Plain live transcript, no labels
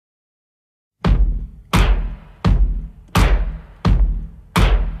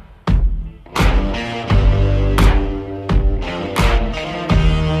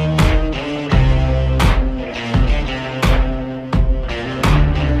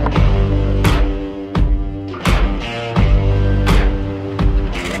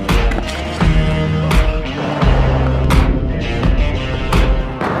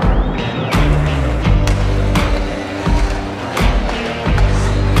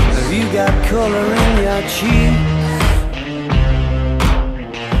got color in your cheeks?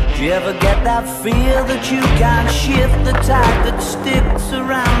 Do you ever get that fear that you can't shift, the tide that sticks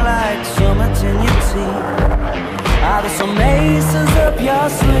around like summit in your teeth? Are there some aces up your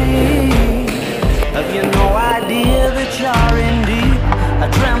sleeve? Have you no idea that you're in deep? I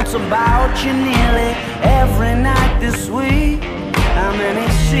dreamt about you nearly every night this week. How many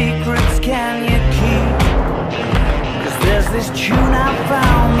secrets can you keep? 'Cause there's this tune I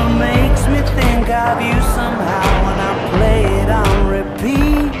found that makes me think of you somehow, and I play it on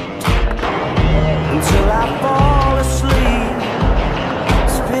repeat until I fall asleep,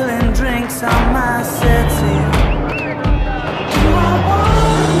 spilling drinks on my settee. Do I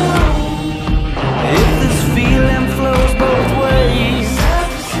wanna know if this feeling flows both ways? Sad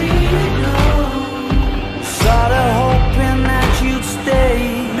to see you go. Sorta hoping that you'd stay.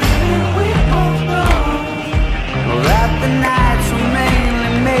 Maybe we both know that the nights were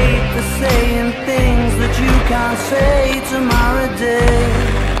mainly made for saying things that you can't say tomorrow day.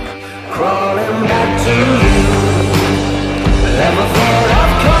 Crawling back to you, never thought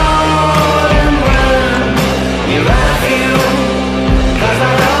I'd call and run. You love you, 'cause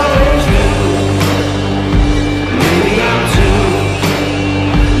I always knew. Maybe I'm too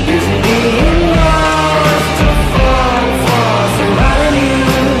busy being yours to fall for somebody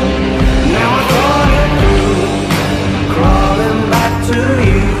new. Now I thought it through, crawling back to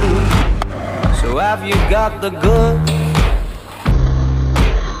you. So have you got the goods?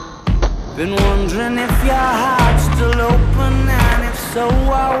 Been wondering if your heart's still open, and if so,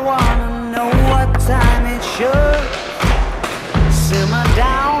 I wanna know what time it should. Simmer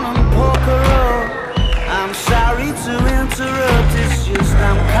down and poker up. I'm sorry to interrupt, it's just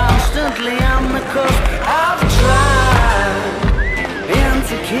I'm constantly on the cusp. I've tried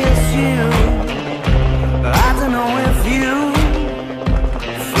to kiss you, but I don't know if you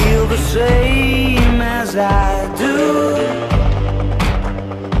feel the same as I do.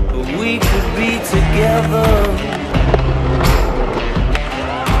 We could be together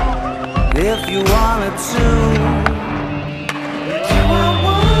if you wanted to.